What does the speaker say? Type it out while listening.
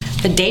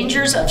The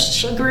dangers of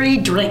sugary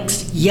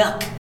drinks.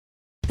 Yuck.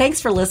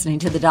 Thanks for listening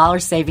to the Dollar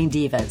Saving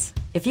Divas.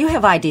 If you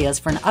have ideas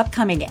for an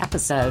upcoming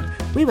episode,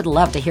 we would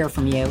love to hear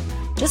from you.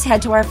 Just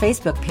head to our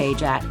Facebook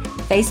page at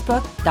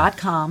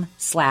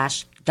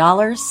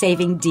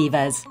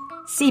facebook.com/dollarsavingdivas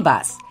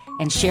CBUS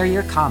and share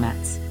your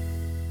comments.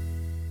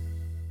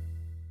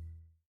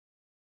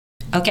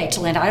 Okay,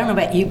 Talinda, I don't know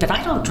about you, but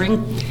I don't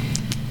drink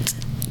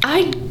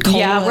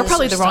Yeah, we're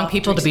probably the wrong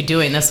people to be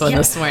doing this one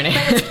this morning.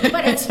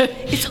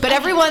 But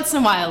every once in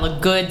a while, a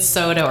good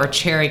soda or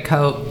cherry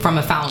Coke from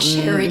a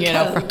fountain. Cherry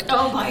Coke.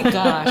 Oh my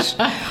gosh.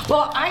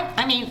 Well,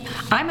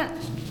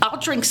 I'll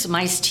drink some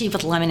iced tea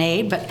with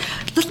lemonade, but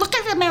look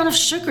at the amount of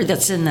sugar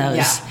that's in those.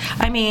 Yeah.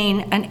 I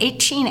mean, an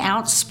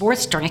 18-ounce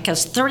sports drink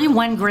has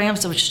 31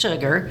 grams of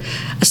sugar.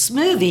 A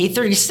smoothie,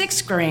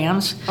 36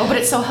 grams. Oh, but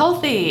it's so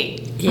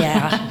healthy.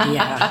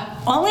 Yeah.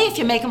 Only if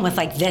you make them with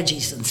like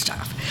veggies and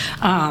stuff.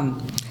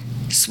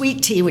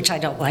 Sweet tea, which I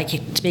don't like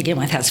to begin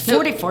with, has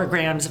 44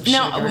 grams of sugar.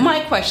 No,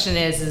 my question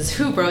is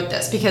who wrote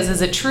this? Because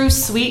is it true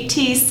sweet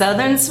tea,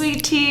 Southern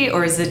sweet tea,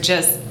 or is it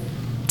just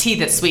tea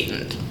that's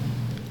sweetened?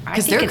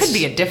 Because there could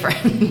be a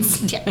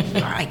difference. Yeah,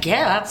 I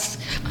guess.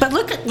 But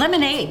look at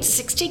lemonade,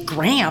 60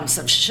 grams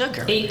of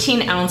sugar.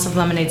 18 ounce of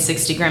lemonade,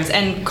 60 grams.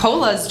 And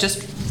cola's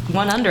just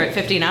one under at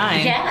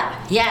 59.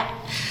 Yeah.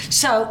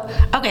 So,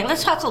 okay,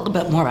 let's talk a little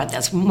bit more about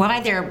this.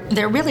 Why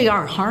they really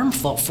are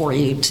harmful for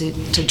you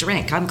to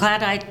drink. I'm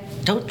glad I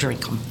don't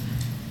drink them.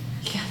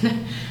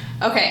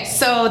 Okay,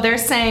 so they're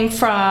saying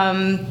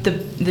from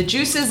the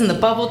juices and the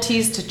bubble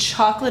teas to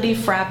chocolatey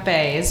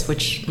frappes,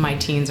 which my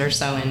teens are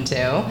so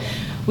into,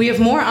 we have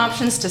more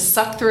options to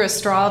suck through a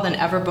straw than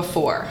ever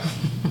before.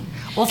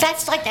 Well,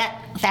 that's like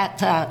that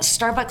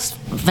Starbucks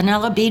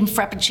vanilla bean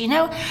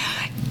frappuccino.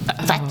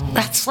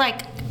 That's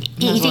like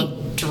eating.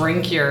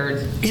 Drink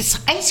your. It's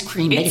ice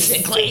cream,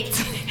 basically.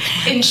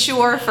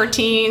 Ensure for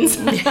teens.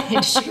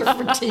 Ensure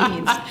for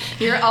teens.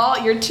 You're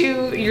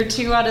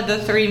two out of the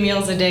 3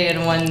 meals a day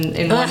in one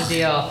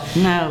deal.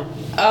 No.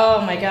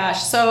 Oh my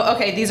gosh. So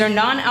okay, these are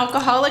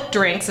non-alcoholic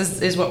drinks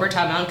is what we're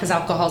talking about, because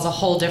alcohol is a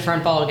whole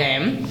different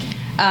ballgame.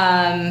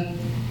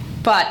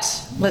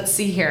 But let's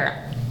see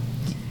here.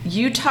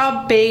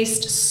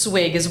 Utah-based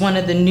Swig is one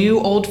of the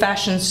new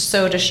old-fashioned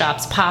soda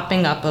shops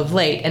popping up of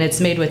late, and it's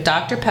made with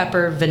Dr.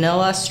 Pepper,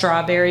 vanilla,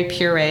 strawberry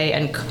puree,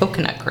 and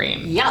coconut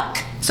cream. Yuck.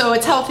 So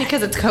it's healthy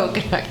because it's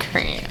coconut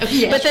cream.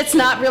 Yes. But that's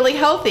not really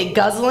healthy.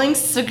 Guzzling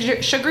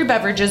sugary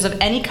beverages of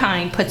any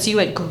kind puts you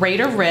at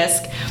greater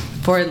risk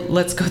for,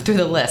 let's go through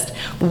the list,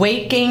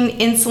 weight gain,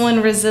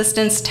 insulin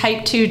resistance,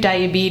 type 2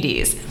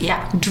 diabetes.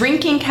 Yeah.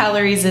 Drinking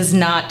calories is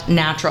not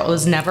natural. It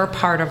was never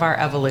part of our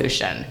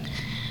evolution.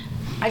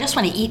 I just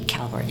want to eat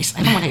calories.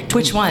 I don't want to drink.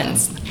 Which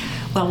ones?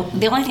 Well,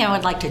 the only thing I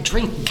would like to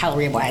drink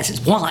calorie-wise is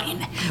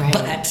wine. Right.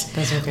 But,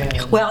 those are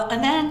good. Well,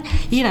 and then,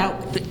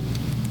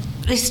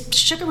 this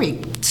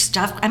sugary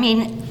stuff, I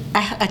mean,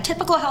 a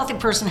typical healthy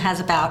person has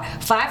about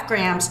 5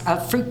 grams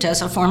of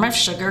fructose, a form of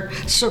sugar,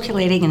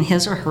 circulating in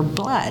his or her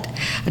blood.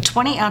 A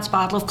 20-ounce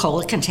bottle of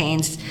cola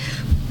contains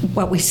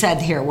what we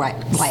said here, like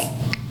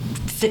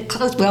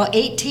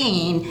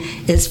 18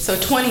 is... So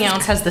 20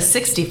 ounce has the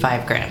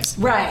 65 grams.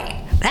 Right.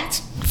 That's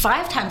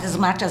 5 times as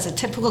much as a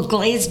typical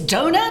glazed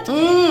donut.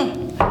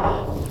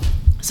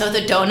 So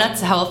the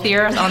donut's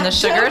healthier on the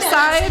sugar Donut's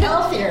side?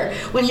 healthier.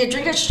 When you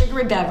drink a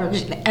sugary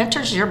beverage, it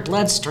enters your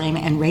bloodstream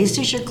and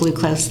raises your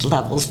glucose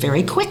levels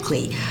very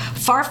quickly,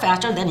 far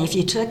faster than if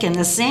you took in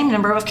the same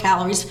number of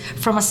calories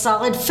from a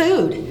solid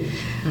food.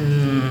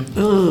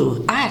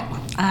 Ooh, I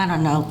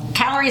don't know.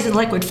 Calories in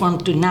liquid form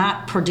do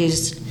not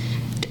produce...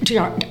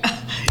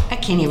 I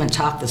can't even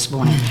talk this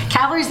morning.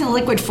 Calories in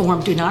liquid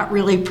form do not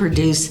really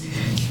produce...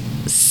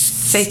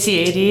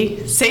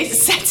 Satiety.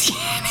 Satiety. That's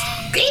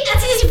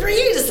easy for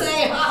you to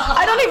say.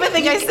 I don't even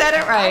think I said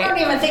it right. I don't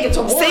even think it's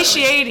a word.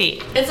 Satiety.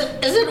 Is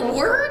it a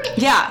word?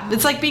 Yeah,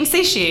 it's like being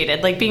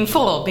satiated, like being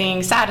full,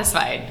 being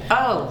satisfied.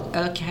 Oh,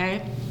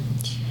 okay.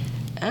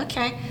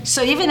 Okay.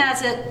 So even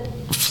as it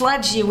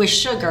floods you with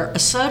sugar, a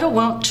soda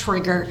won't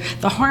trigger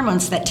the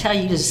hormones that tell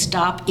you to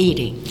stop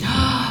eating.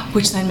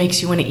 Which then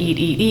makes you want to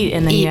eat,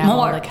 and then Eat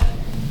more. Like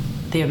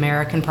the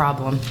American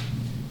problem.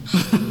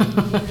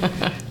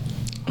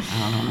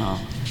 I don't know.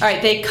 All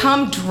right, they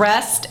come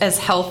dressed as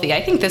healthy.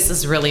 I think this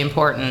is really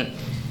important.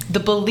 The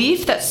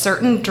belief that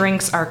certain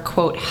drinks are,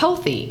 quote,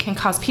 healthy can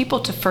cause people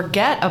to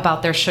forget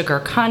about their sugar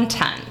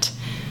content.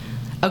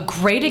 A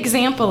great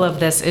example of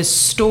this is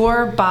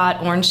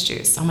store-bought orange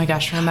juice. Oh my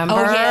gosh, remember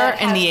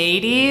in the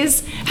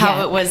 80s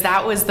how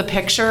that was the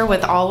picture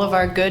with all of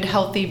our good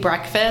healthy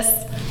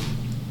breakfasts?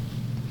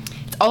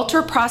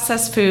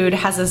 Ultra-processed food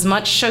has as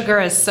much sugar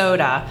as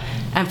soda,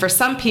 and for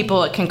some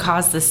people it can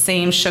cause the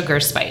same sugar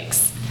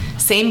spikes.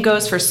 Same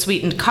goes for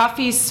sweetened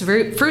coffees,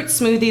 fruit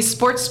smoothies,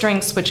 sports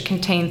drinks, which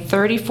contain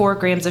 34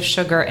 grams of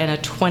sugar in a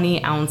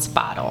 20-ounce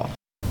bottle.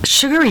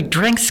 Sugary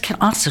drinks can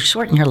also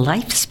shorten your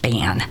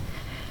lifespan.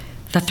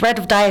 The threat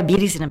of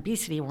diabetes and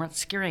obesity weren't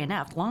scary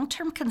enough.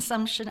 Long-term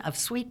consumption of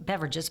sweet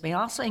beverages may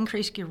also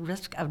increase your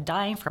risk of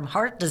dying from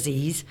heart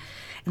disease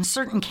and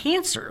certain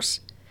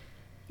cancers.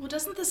 Well,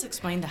 doesn't this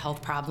explain the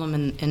health problem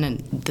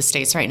in the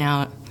States right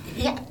now?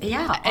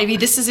 Yeah. I mean,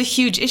 this is a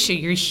huge issue.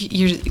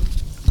 You're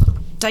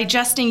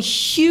digesting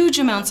huge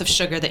amounts of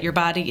sugar that your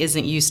body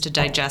isn't used to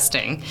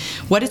digesting,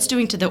 what it's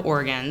doing to the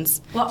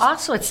organs. Well,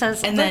 also it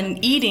says... And then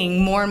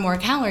eating more and more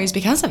calories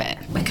because of it.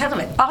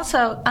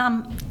 Also,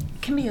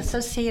 can be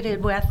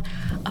associated with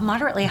a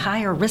moderately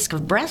higher risk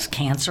of breast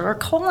cancer or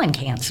colon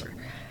cancer.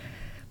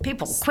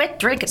 People quit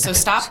drinking. So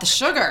stop the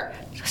sugar.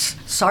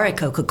 Sorry,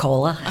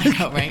 Coca-Cola. I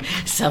know, right?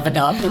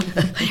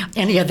 7-Up,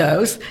 any of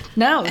those.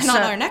 No. And on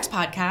our next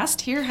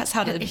podcast, here's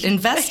how to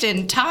invest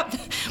in top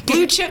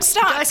blue chip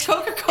stocks,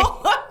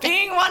 Coca-Cola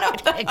being one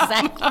of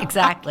them.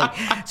 Exactly.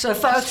 So,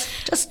 folks,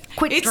 just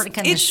quit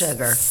drinking the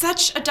sugar. It's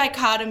such a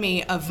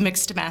dichotomy of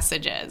mixed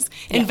messages.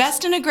 Yes.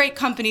 Invest in a great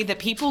company that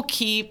people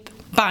keep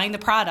buying the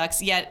products,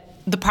 yet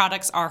the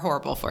products are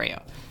horrible for you.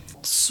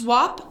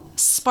 Swap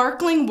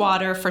sparkling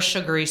water for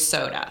sugary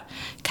soda.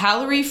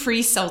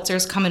 Calorie-free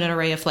seltzers come in an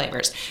array of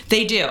flavors.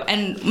 They do.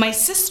 And my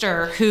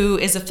sister, who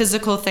is a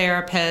physical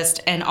therapist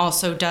and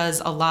also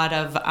does a lot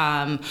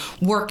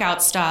of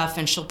workout stuff,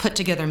 and she'll put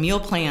together meal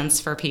plans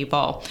for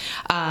people.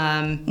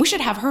 We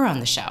should have her on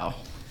the show.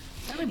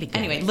 That would be good.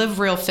 Anyway, Live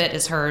Real Fit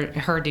is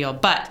her deal.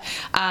 But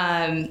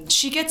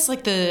she gets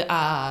like the...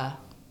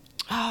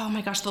 oh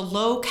my gosh, the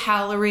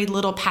low-calorie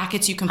little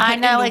packets you can put in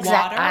the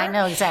water. I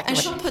know exactly.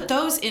 And she'll put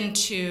those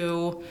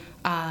into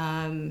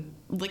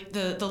like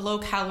the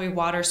low-calorie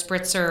water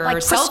spritzer like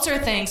or seltzer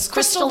things,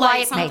 Crystal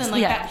Light, something makes,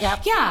 like yeah, that.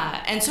 Yep.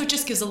 Yeah, and so it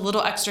just gives a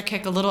little extra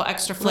kick, a little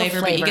extra flavor,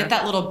 but you get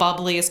that little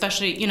bubbly,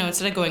 especially,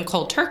 instead of going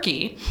cold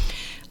turkey.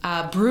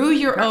 Brew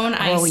your own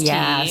iced tea.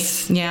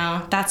 Yes.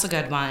 Yeah, that's a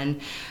good one.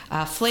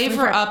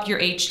 Flavor up your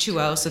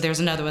H2O. So there's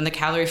another one, the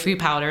calorie-free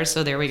powder.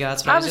 So there we go.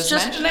 That's what I was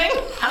just mentioning.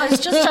 I was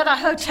just at a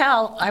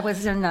hotel. I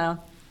was in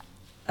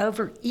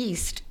over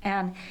east,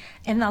 and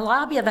in the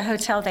lobby of the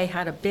hotel, they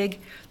had a big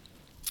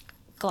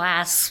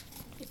glass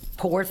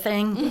pour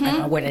thing. I don't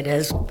know what it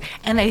is.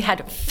 And they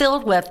had it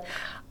filled with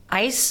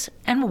ice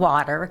and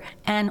water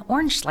and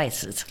orange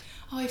slices.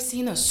 Oh, I've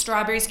seen those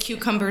strawberries,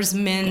 cucumbers,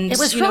 mint. It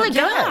was really good.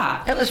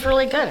 Yeah. It was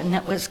really good, and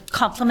it was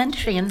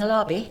complimentary in the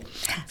lobby.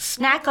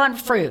 Snack on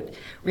fruit.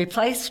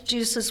 Replace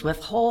juices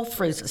with whole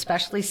fruits,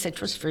 especially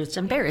citrus fruits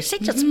and berries. See,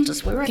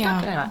 just we were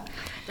talking about.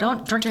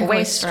 Don't drink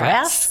away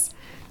stress.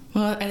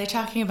 Well, are they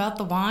talking about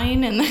the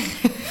wine and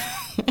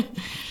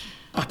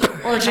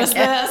or just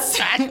this?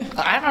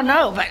 I don't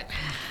know, but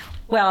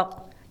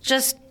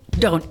just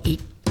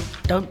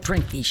don't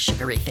drink these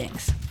sugary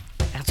things.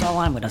 That's all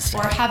I'm going to say.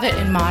 Or have it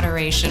in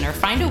moderation, or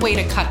find a way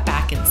to cut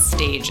back in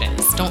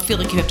stages. Don't feel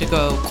like you have to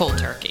go cold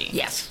turkey.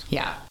 Yes.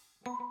 Yeah.